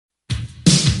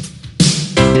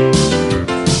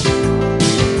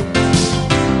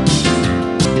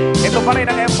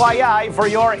FYI, for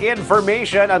your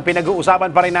information, at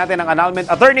pinag-uusapan pa rin natin ang annulment.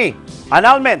 Attorney,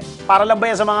 annulment, para lang ba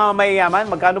yan sa mga mayayaman?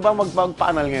 Magkano ba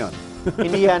magpa-annul ngayon?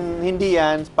 hindi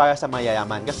yan para sa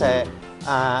mayayaman. Kasi,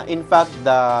 in fact,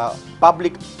 the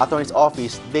public attorney's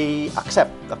office, they accept,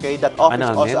 okay? That office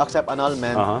Annulment? also accept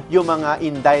annulment, yung mga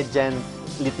indigent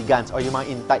litigants or yung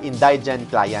mga indigent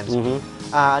clients.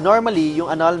 Normally, yung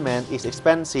annulment is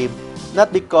expensive, not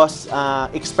because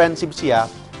expensive siya,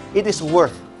 it is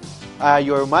worth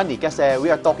your money kasi we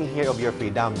are talking here of your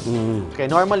freedom. Okay,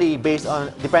 normally,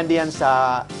 depende yan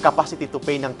sa capacity to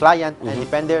pay ng client and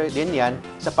depende din yan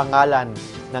sa pangalan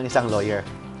ng isang lawyer.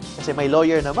 Kasi may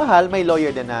lawyer na mahal, may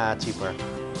lawyer din na cheaper.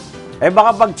 Eh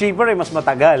baka pag cheaper mas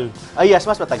matagal. Yes,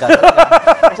 mas matagal.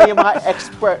 Kasi yung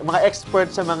mga expert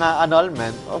sa mga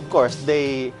annulment, of course,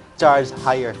 they charge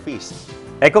higher fees.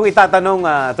 Eh kung itatanong,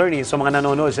 attorney, sa mga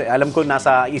nanonood, alam ko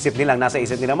nasa isip nila,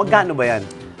 magkano ba yan?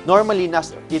 Normally,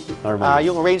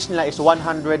 yung range nila is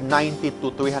 190 to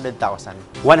 300,000.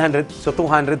 100? So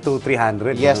 200 to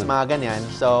 300? Yes, mga ganyan.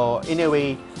 So, in a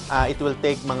way, it will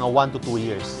take mga 1 to 2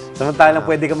 years. Samantalang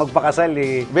pwede ka magpakasal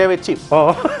eh. Very cheap.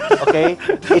 Oo. Okay?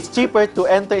 It's cheaper to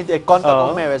enter into a contract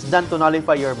of marriage than to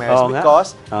nullify your marriage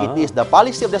because it is the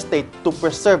policy of the state to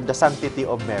preserve the sanctity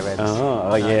of marriage.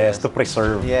 Yes, to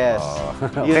preserve. Yes.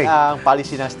 Okay. Yun ang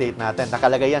policy ng state natin.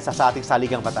 Nakalagay yan sa ating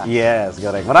saligang batas. Yes,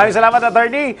 correct. Maraming salamat,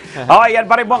 attorney. Okay,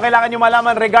 yan pa rin po ang kailangan nyo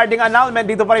malaman regarding annulment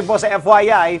dito pa rin po sa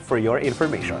FYI for your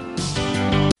information.